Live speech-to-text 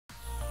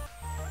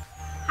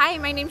Hi,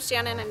 my name's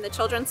Shannon. I'm the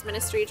Children's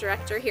Ministry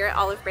Director here at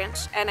Olive Branch,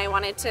 and I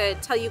wanted to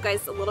tell you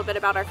guys a little bit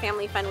about our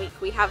Family Fun Week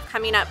we have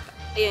coming up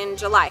in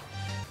July.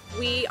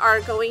 We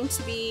are going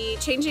to be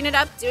changing it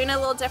up, doing it a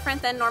little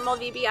different than normal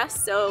VBS,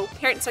 so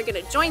parents are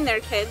going to join their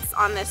kids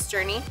on this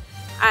journey.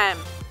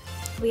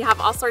 We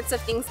have all sorts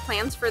of things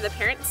planned for the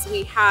parents.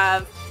 We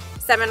have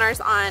seminars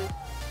on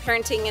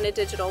parenting in a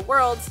digital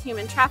world,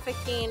 human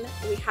trafficking.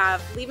 We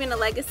have leaving a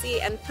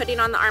legacy and putting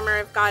on the armor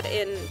of God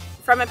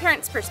from a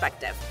parent's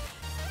perspective.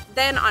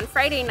 Then on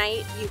Friday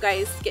night, you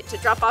guys get to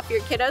drop off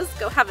your kiddos,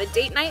 go have a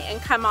date night, and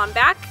come on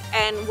back,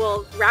 and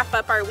we'll wrap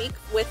up our week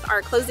with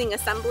our closing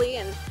assembly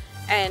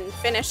and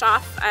finish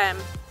off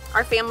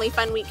our Family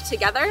Fun Week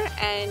together.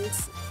 And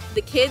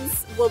the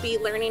kids will be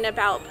learning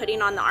about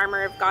putting on the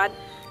armor of God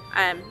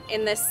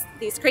in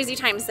these crazy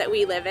times that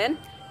we live in.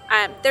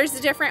 There's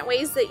different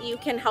ways that you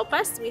can help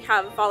us. We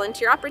have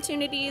volunteer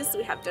opportunities,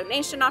 we have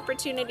donation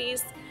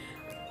opportunities.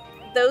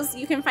 Those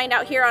you can find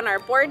out here on our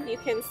board. You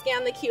can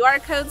scan the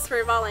QR codes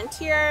for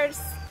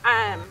volunteers.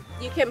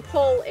 You can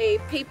pull a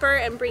paper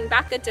and bring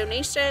back a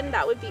donation.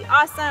 That would be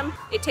awesome.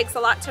 It takes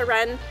a lot to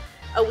run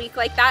a week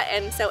like that,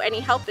 and so any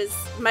help is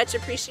much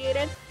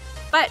appreciated.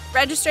 But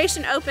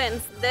registration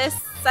opens this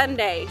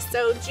Sunday,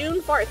 so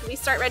June 4th, we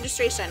start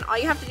registration. All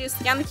you have to do is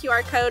scan the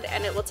QR code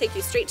and it will take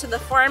you straight to the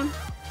form.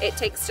 It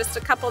takes just a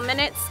couple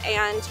minutes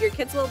and your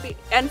kids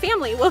and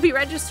family will be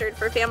registered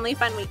for Family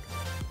Fun Week.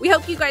 We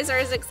hope you guys are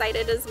as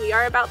excited as we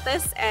are about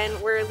this, and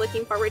we're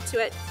looking forward to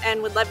it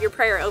and would love your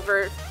prayer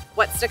over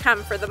what's to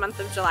come for the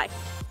month of July.